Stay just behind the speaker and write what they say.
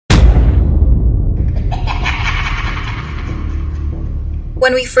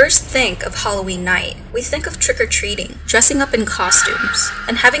When we first think of Halloween night, we think of trick-or-treating, dressing up in costumes,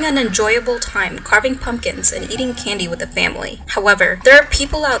 and having an enjoyable time carving pumpkins and eating candy with the family. However, there are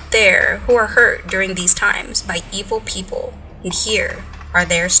people out there who are hurt during these times by evil people, and here are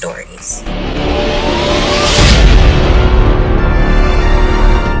their stories.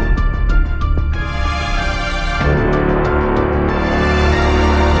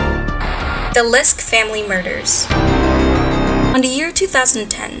 The Lisk Family Murders. On the year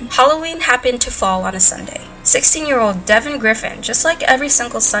 2010, Halloween happened to fall on a Sunday. 16-year-old Devin Griffin, just like every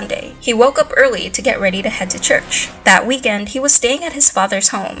single Sunday, he woke up early to get ready to head to church. That weekend, he was staying at his father's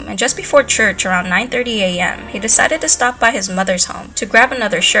home, and just before church around 9:30 a.m., he decided to stop by his mother's home to grab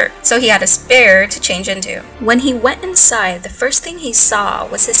another shirt, so he had a spare to change into. When he went inside, the first thing he saw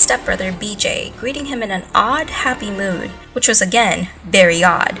was his stepbrother BJ greeting him in an odd, happy mood, which was again, very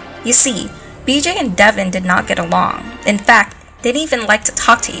odd. You see, BJ and Devin did not get along. In fact, they didn't even like to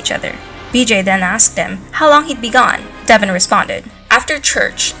talk to each other. BJ then asked him how long he'd be gone. Devin responded. After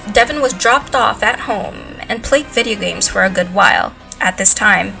church, Devin was dropped off at home and played video games for a good while. At this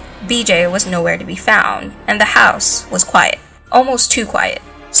time, BJ was nowhere to be found, and the house was quiet. Almost too quiet.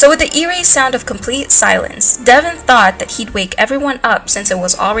 So with the eerie sound of complete silence, Devin thought that he'd wake everyone up since it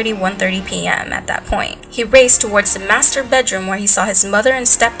was already 1:30 p.m. at that point. He raced towards the master bedroom where he saw his mother and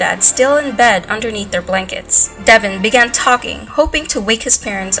stepdad still in bed underneath their blankets. Devin began talking, hoping to wake his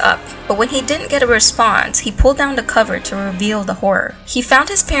parents up, but when he didn't get a response, he pulled down the cover to reveal the horror. He found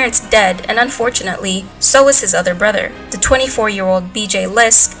his parents dead, and unfortunately, so was his other brother. The 24-year-old BJ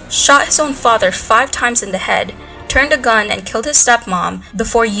Lisk shot his own father 5 times in the head, turned a gun and killed his stepmom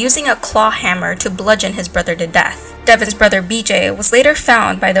before using a claw hammer to bludgeon his brother to death. Devin's brother BJ was later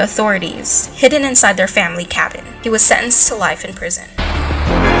found by the authorities, hidden inside their family cabin. He was sentenced to life in prison.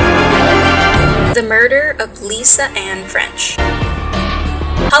 The murder of Lisa Ann French.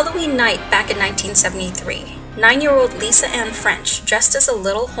 Halloween night back in 1973, 9-year-old Lisa Ann French, dressed as a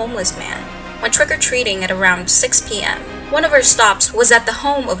little homeless man, went trick-or-treating at around 6 p.m. One of her stops was at the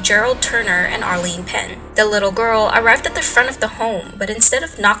home of Gerald Turner and Arlene Penn. The little girl arrived at the front of the home, but instead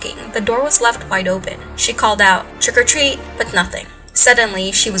of knocking, the door was left wide open. She called out, "Trick or treat," but nothing.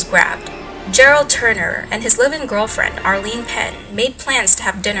 Suddenly, she was grabbed. Gerald Turner and his live-in girlfriend, Arlene Penn, made plans to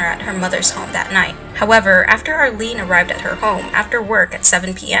have dinner at her mother's home that night. However, after Arlene arrived at her home after work at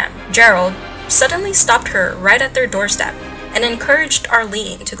 7 p.m., Gerald suddenly stopped her right at their doorstep and encouraged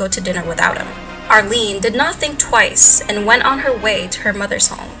Arlene to go to dinner without him. Arlene did not think twice and went on her way to her mother's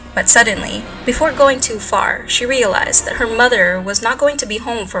home. But suddenly, before going too far, she realized that her mother was not going to be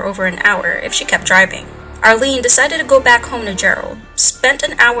home for over an hour if she kept driving. Arlene decided to go back home to Gerald, spent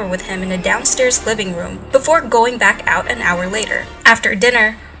an hour with him in the downstairs living room before going back out an hour later. After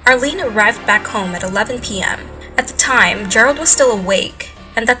dinner, Arlene arrived back home at 11 p.m. At the time, Gerald was still awake,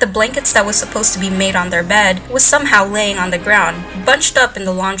 and that the blankets that was supposed to be made on their bed was somehow laying on the ground, bunched up in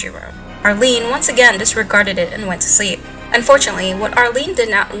the laundry room. Arlene once again disregarded it and went to sleep. Unfortunately, what Arlene did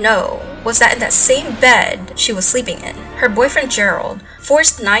not know was that in that same bed she was sleeping in, her boyfriend Gerald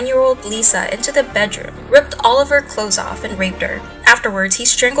forced 9-year-old Lisa into the bedroom, ripped all of her clothes off, and raped her. Afterwards, he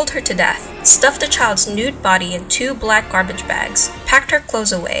strangled her to death, stuffed the child's nude body in 2 black garbage bags, packed her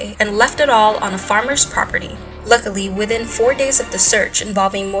clothes away, and left it all on a farmer's property. Luckily, within 4 days of the search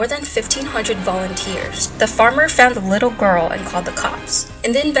involving more than 1,500 volunteers, the farmer found the little girl and called the cops.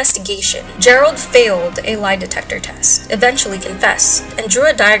 In the investigation, Gerald failed a lie detector test, eventually confessed, and drew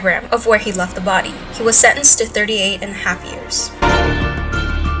a diagram of where he left the body. He was sentenced to 38.5 years.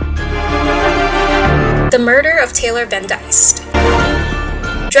 The murder of Taylor Van Dyst.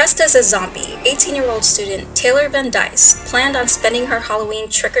 Dressed as a zombie, 18-year-old student Taylor Van Dyst planned on spending her Halloween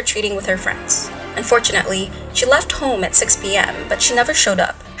trick-or-treating with her friends. Unfortunately, she left home at 6 p.m., but she never showed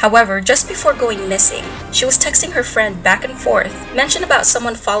up. However, just before going missing, she was texting her friend back and forth, mentioned about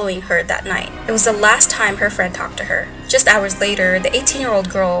someone following her that night. It was the last time her friend talked to her. Just hours later, the 18-year-old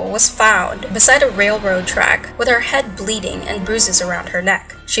girl was found beside a railroad track with her head bleeding and bruises around her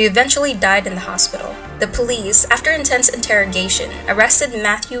neck. She eventually died in the hospital. The police, after intense interrogation, arrested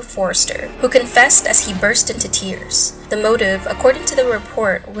Matthew Forrester, who confessed as he burst into tears. The motive, according to the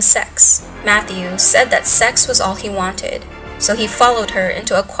report, was sex. Matthew said that sex was all he wanted, so he followed her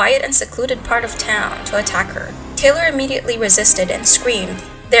into a quiet and secluded part of town to attack her. Taylor immediately resisted and screamed.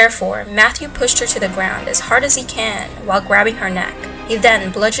 Therefore, Matthew pushed her to the ground as hard as he can while grabbing her neck. He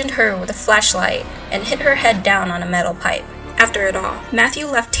then bludgeoned her with a flashlight and hit her head down on a metal pipe. After it all, Matthew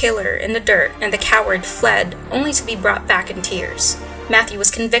left Taylor in the dirt and the coward fled, only to be brought back in tears. Matthew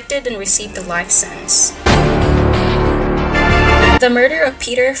was convicted and received a life sentence. The murder of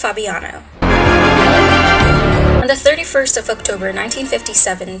Peter Fabiano. On the 31st of October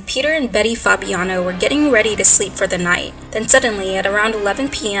 1957, Peter and Betty Fabiano were getting ready to sleep for the night. Then suddenly, at around 11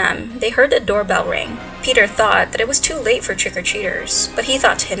 p.m., they heard the doorbell ring. Peter thought that it was too late for trick-or-treaters, but he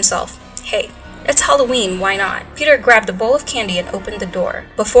thought to himself, "Hey, it's Halloween, why not?" Peter grabbed a bowl of candy and opened the door.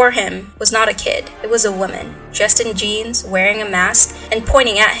 Before him was not a kid, it was a woman, dressed in jeans, wearing a mask, and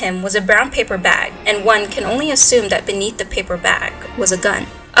pointing at him was a brown paper bag, and one can only assume that beneath the paper bag was a gun.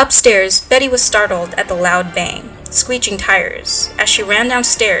 Upstairs, Betty was startled at the loud bang, screeching tires, as she ran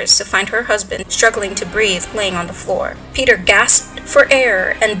downstairs to find her husband struggling to breathe laying on the floor. Peter gasped for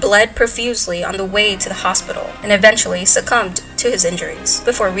air and bled profusely on the way to the hospital, and eventually succumbed to his injuries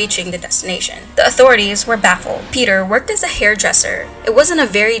before reaching the destination. The authorities were baffled. Peter worked as a hairdresser. It wasn't a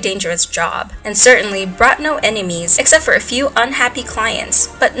very dangerous job, and certainly brought no enemies except for a few unhappy clients,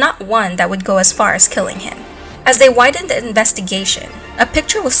 but not one that would go as far as killing him. As they widened the investigation, a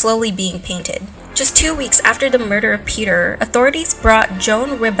picture was slowly being painted. Just 2 weeks after the murder of Peter, authorities brought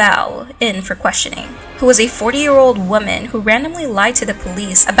Joan Rebel in for questioning, who was a 40-year-old woman who randomly lied to the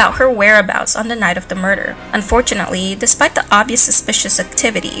police about her whereabouts on the night of the murder. Unfortunately, despite the obvious suspicious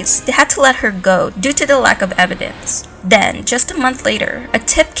activities, they had to let her go due to the lack of evidence. Then, just a month later, a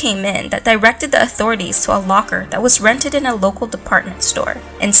tip came in that directed the authorities to a locker that was rented in a local department store.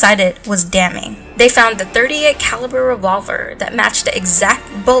 Inside it was damning. They found the .38 caliber revolver that matched the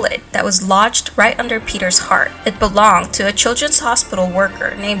exact bullet that was lodged right under Peter's heart. It belonged to a children's hospital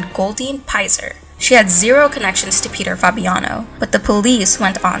worker named Goldine Pizer. She had zero connections to Peter Fabiano, but the police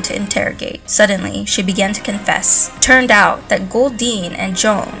went on to interrogate. Suddenly, she began to confess. Turned out that Goldine and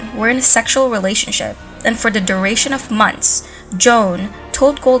Joan were in a sexual relationship, and for the duration of months, Joan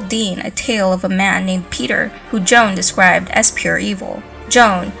told Goldine a tale of a man named Peter who Joan described as pure evil.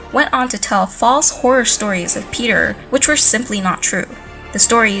 Joan went on to tell false horror stories of Peter, which were simply not true. The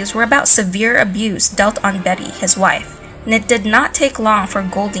stories were about severe abuse dealt on Betty, his wife, and it did not take long for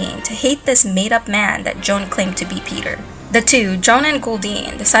Goldine to hate this made-up man that Joan claimed to be Peter. The two, Joan and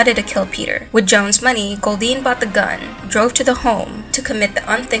Goldine, decided to kill Peter. With Joan's money, Goldine bought the gun, drove to the home to commit the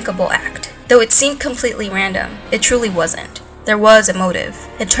unthinkable act. Though it seemed completely random, it truly wasn't. There was a motive.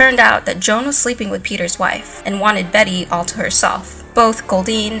 It turned out that Joan was sleeping with Peter's wife and wanted Betty all to herself. Both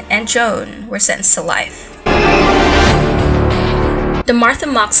Goldine and Joan were sentenced to life. The Martha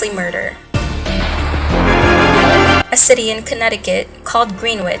Moxley murder. A city in Connecticut called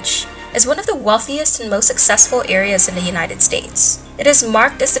Greenwich is one of the wealthiest and most successful areas in the United States. It is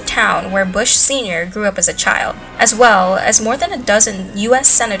marked as the town where Bush Sr. grew up as a child, as well as more than a dozen U.S.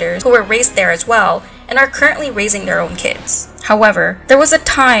 senators who were raised there as well and are currently raising their own kids. However, there was a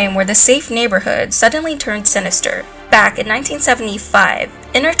time where the safe neighborhood suddenly turned sinister. Back in 1975,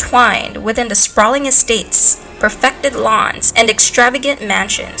 intertwined within the sprawling estates, perfected lawns, and extravagant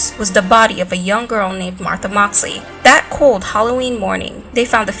mansions was the body of a young girl named Martha Moxley. That cold Halloween morning, they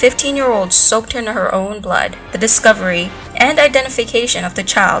found the 15-year-old soaked in her own blood. The discovery and identification of the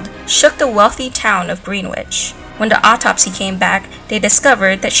child shook the wealthy town of Greenwich. When the autopsy came back, they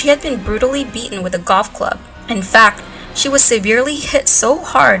discovered that she had been brutally beaten with a golf club. In fact, she was severely hit so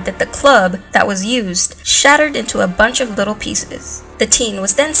hard that the club that was used shattered into a bunch of little pieces. The teen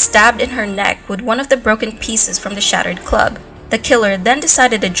was then stabbed in her neck with one of the broken pieces from the shattered club. The killer then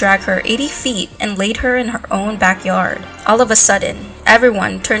decided to drag her 80 feet and laid her in her own backyard. All of a sudden,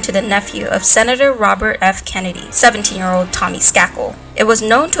 everyone turned to the nephew of Senator Robert F. Kennedy, 17-year-old Tommy Skakel. It was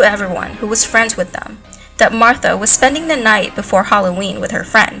known to everyone who was friends with them that Martha was spending the night before Halloween with her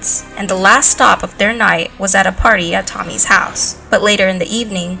friends, and the last stop of their night was at a party at Tommy's house. But later in the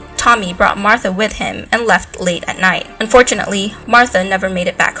evening, Tommy brought Martha with him and left late at night. Unfortunately, Martha never made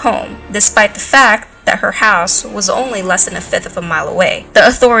it back home, despite the fact that her house was only less than a fifth of a mile away. The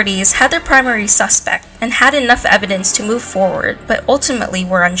authorities had their primary suspect and had enough evidence to move forward, but ultimately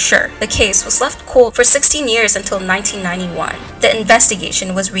were unsure. The case was left cold for 16 years until 1991. The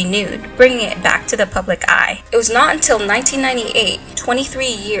investigation was renewed, bringing it back to the public eye. It was not until 1998, 23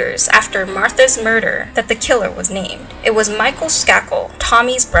 years after Martha's murder, that the killer was named. It was Michael Skakel,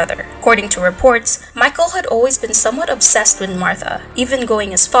 Tommy's brother. According to reports, Michael had always been somewhat obsessed with Martha, even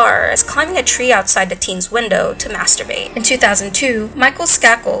going as far as climbing a tree outside the teen's window to masturbate. In 2002, Michael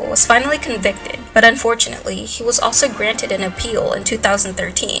Skakel was finally convicted, but unfortunately, he was also granted an appeal in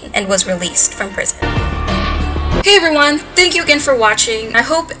 2013 and was released from prison. Hey everyone, thank you again for watching. I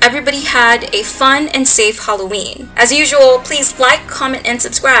hope everybody had a fun and safe Halloween. As usual, please like, comment, and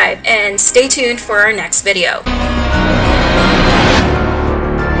subscribe, and stay tuned for our next video.